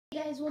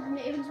guys, welcome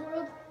to Avins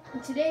World,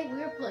 and today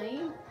we are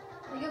playing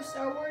Lego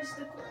Star Wars,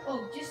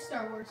 just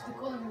Star Wars, the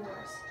Clone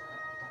Wars.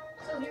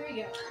 So here we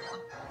go.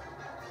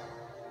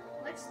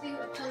 Let's do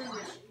a clone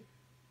mission.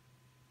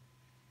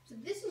 So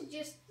this is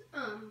just,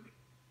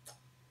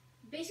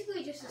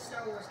 basically just a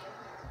Star Wars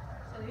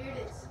game. So here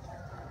it is.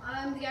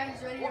 I'm the guy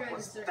who's ready to run the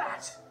circle. What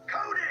was that?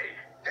 Cody!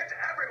 Get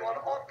everyone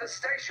off the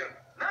station,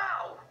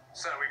 now!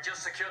 So we've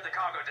just secured the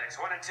cargo decks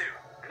 1 and 2.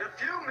 In a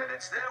few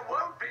minutes, there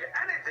won't be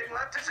anything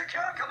left to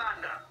secure,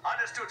 Commander.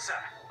 Understood, sir.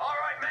 All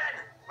right,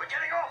 men. We're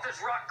getting off this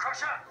rock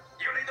crusher.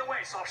 You lead the way,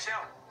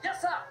 Softshell.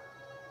 Yes, sir.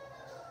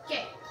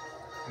 Okay.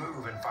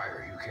 Move and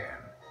fire you can.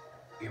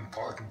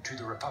 Important to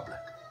the Republic,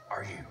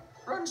 are you?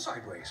 Run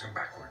sideways and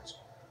backwards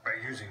by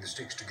using the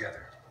sticks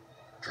together.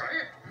 Try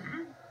it.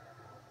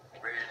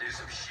 Ready to do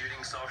some shooting,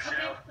 Okay,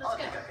 Softshell? let's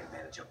go. I can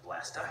manage a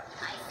blaster.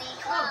 I see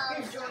Oh,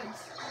 clothes. here's joins.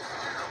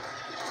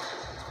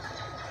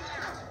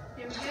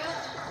 Here we go.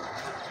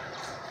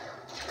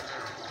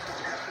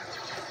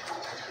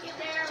 Get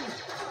down.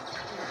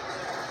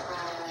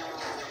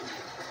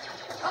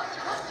 Oh,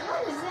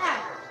 what is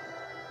that?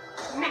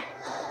 Meh,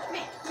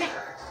 meh, meh.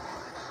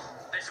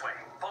 This way.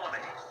 Follow me.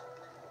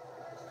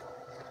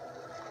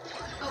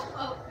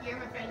 Oh, you're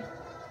my friend.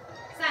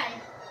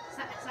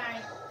 Sorry.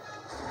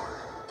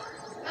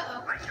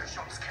 Uh-oh. Make your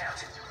shots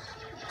count.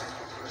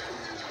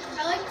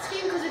 I like this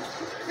game because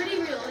it's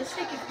pretty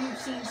realistic if you've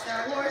seen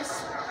Star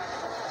Wars.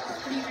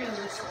 It's pretty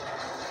realistic.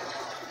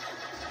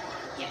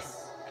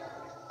 Yes.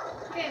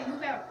 Okay,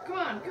 move out.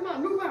 Come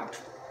on, move out.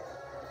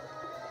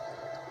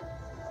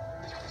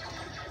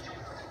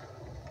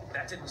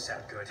 That didn't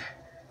sound good.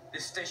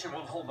 This station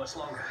won't hold much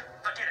longer.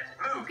 Forget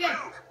it. Move, Okay.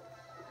 move.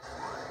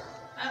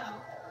 Uh-oh.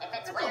 If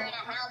it's wearing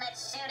a helmet,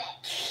 shoot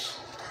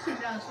it.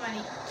 That was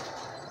funny.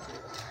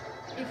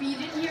 If you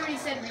didn't hear what he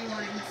said,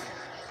 rewind.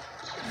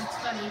 It's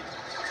funny.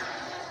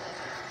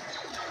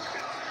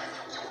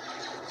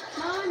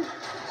 Come on.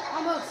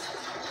 Almost.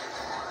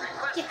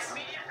 Request Yes.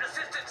 immediate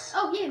assistance.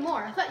 Oh, yeah,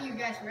 more. I thought you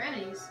guys were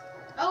enemies.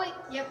 Oh, wait.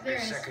 Yep, there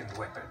The it is. second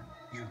weapon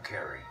you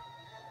carry.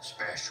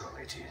 Special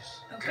it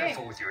is. Okay.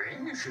 Careful with your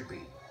aim, you should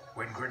be.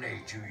 When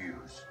grenades you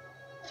use.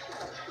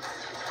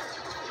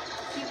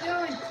 Keep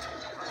going.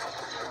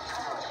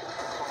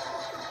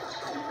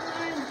 Come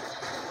on.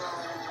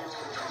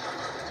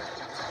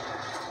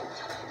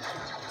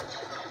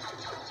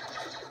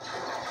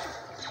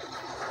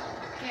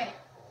 Okay.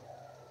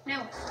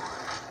 Now what?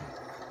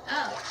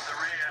 Oh. Watch the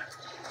rear.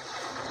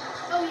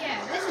 Oh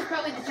yeah, this is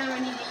probably the time I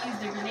need to use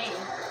the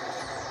grenade.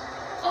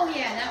 Oh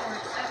yeah, that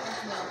works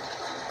well.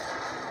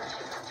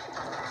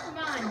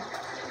 Come on.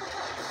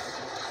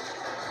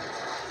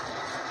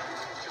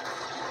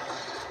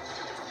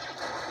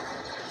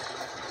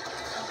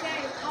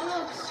 Okay,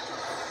 almost.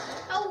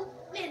 Oh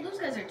man, those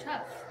guys are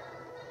tough.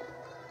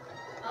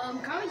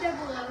 Comment down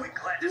below We're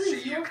glad who to see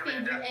is you, your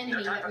Commander. favorite enemy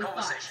No time that for we fought.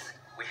 conversation.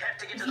 We have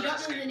to get If to you those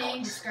don't know the escape name,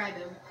 pods. describe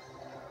him.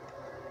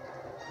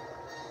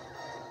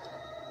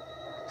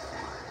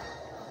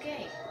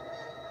 Okay.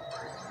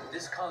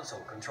 This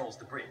console controls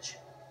the bridge.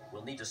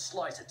 We'll need to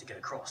slice it to get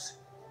across.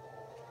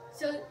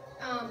 So,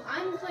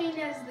 I'm playing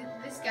as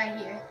this guy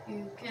here,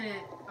 who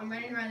I'm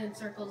running around in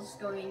circles,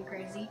 going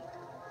crazy.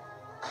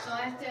 So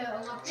I have to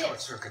unlock Short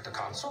this. circuit the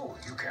console,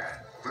 you can.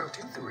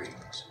 Rotate the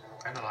rings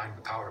and align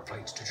the power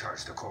plates to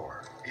charge the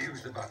core.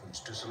 Use the buttons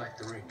to select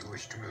the ring you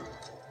wish to move.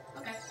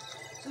 Okay.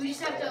 So we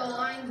just have to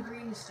align the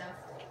green stuff.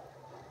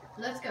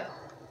 Let's go.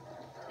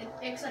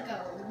 It's like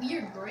a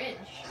weird bridge.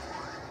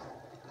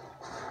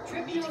 We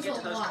Trip need to knows get a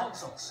to those lot.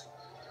 consoles.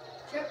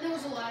 Trip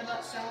knows a lot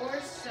about Star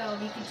Wars, so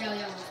he can tell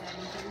you almost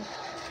anything.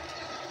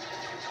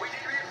 We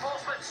need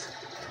reinforcements.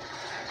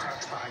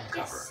 Crouch behind Yes.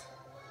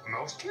 cover.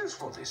 Most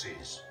useful this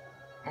is.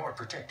 More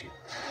protective.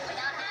 We don't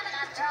have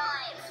enough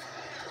drives.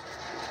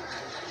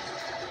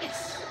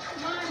 Yes.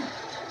 Come on.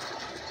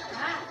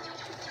 Ah.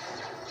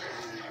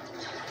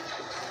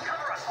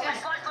 Cover us while Got we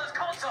it. slice those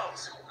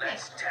consoles.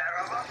 Let's tear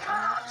them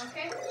apart.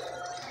 Okay.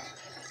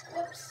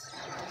 Whoops.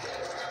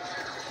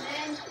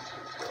 And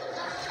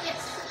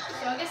yes.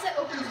 So I guess that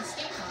opens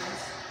escape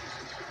pods.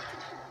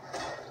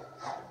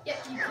 Yep,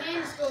 you can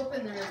just go up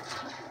in there,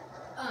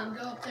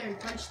 go up there and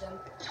punch them.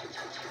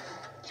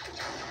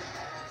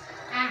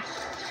 Ah.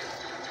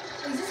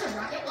 Is this a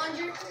rocket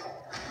launcher?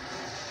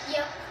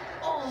 Yep.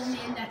 Oh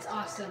man, that's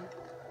awesome.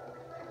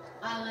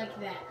 I like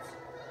that.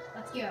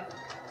 Let's go.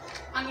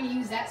 I'm gonna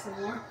use that some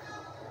more.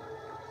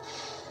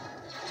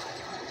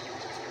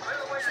 Clear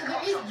the way So to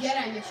there is consoles.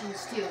 Jedi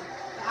missions too.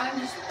 But I'm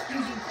just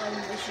using clone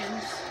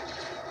missions.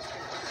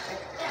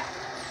 Yeah.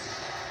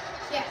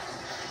 Yes.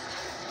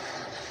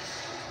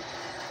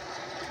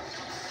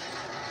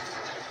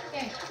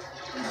 Okay.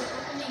 We will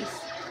open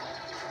these.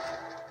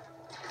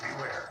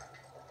 Beware.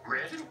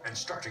 Red and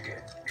start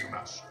again. You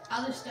must.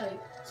 I'll just tell you.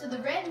 So the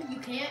red you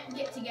can't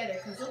get together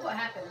because look what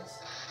happens.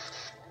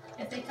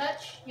 If they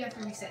touch, you have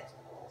to reset.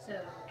 So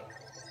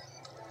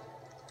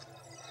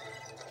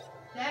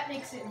that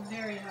makes it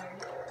very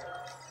hard.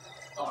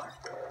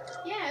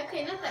 Yeah,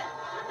 okay, not that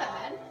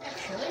bad,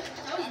 actually.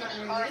 That was not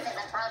Enemy very force good. is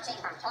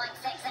approaching from point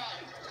 6A.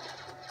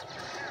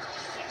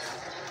 Yes.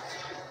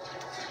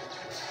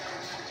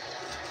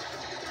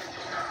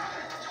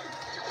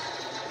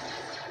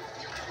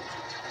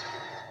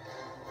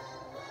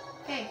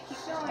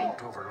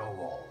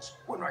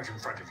 Right in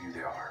front of you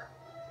they are.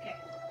 Okay.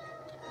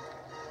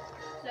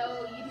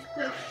 So you just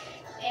push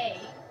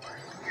A.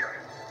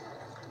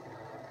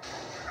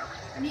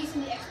 I'm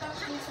using the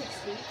Xbox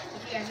 360,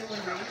 if you guys are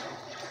wondering.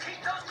 Keep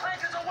those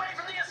clankers away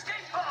from the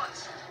escape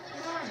pods!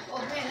 Come on.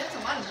 Oh man, that's a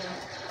lot of them.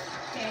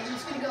 Okay, I'm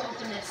just gonna go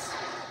open this.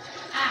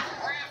 Ah!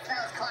 Blast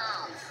those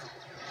clones.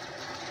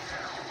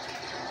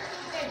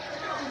 Okay,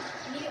 come on.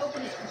 I need to open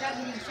it without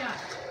getting shot.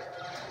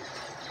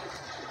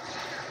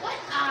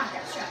 What? Ah,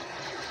 got shot.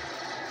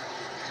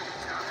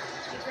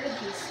 Get rid of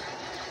these.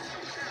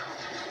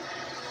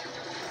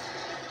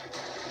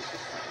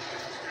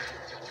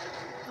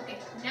 Okay,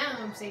 now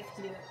I'm safe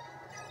to do it.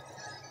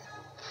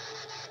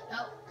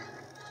 Oh,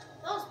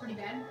 that was pretty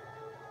bad.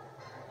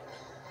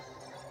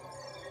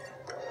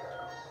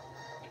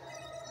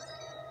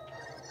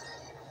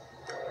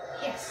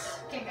 Yes,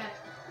 okay, got it.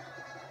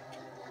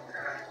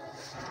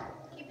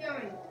 Keep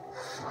going.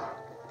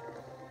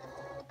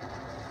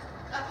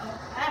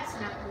 Uh-oh, that's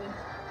not good.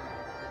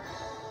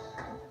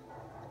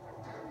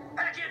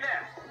 Back in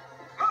there!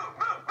 Move,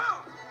 move,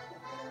 move!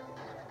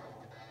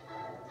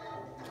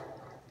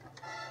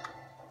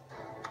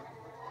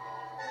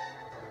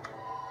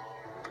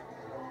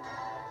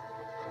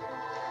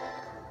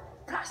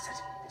 Blast it!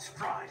 It's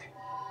fried.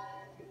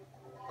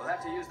 We'll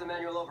have to use the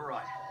manual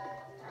override.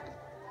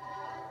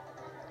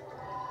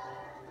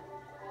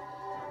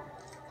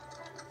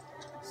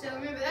 So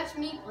remember, that's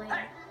me playing.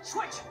 Hey,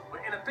 switch!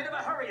 We're in a bit of a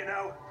hurry, you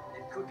know.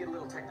 It could get a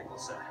little technical,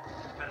 sir.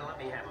 Better let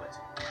me handle it. See,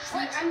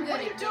 Switch! I'm good What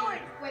are you at doing?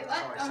 Wait, what?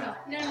 Sorry, Oh sir.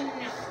 no,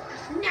 no.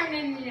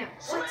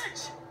 What?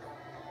 Switch!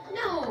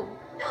 No,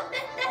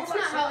 that's Hold on,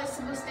 not sir. how it's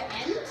supposed to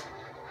end.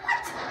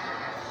 What?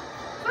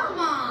 Come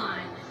on.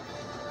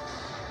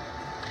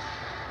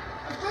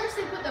 Of course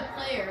they put the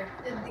player,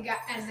 the guy,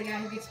 as the guy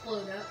who gets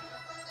blown up.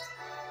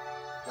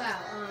 Wow.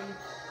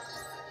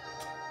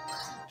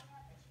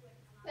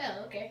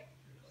 Well, okay.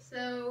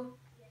 So,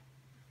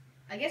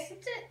 I guess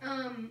that's it.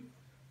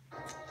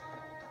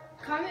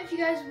 Comment if you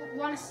guys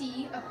want to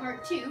see a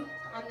part 2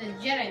 on the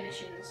Jedi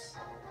missions.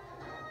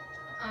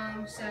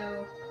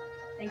 So,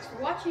 thanks for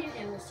watching,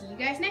 and we'll see you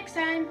guys next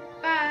time.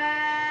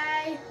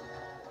 Bye!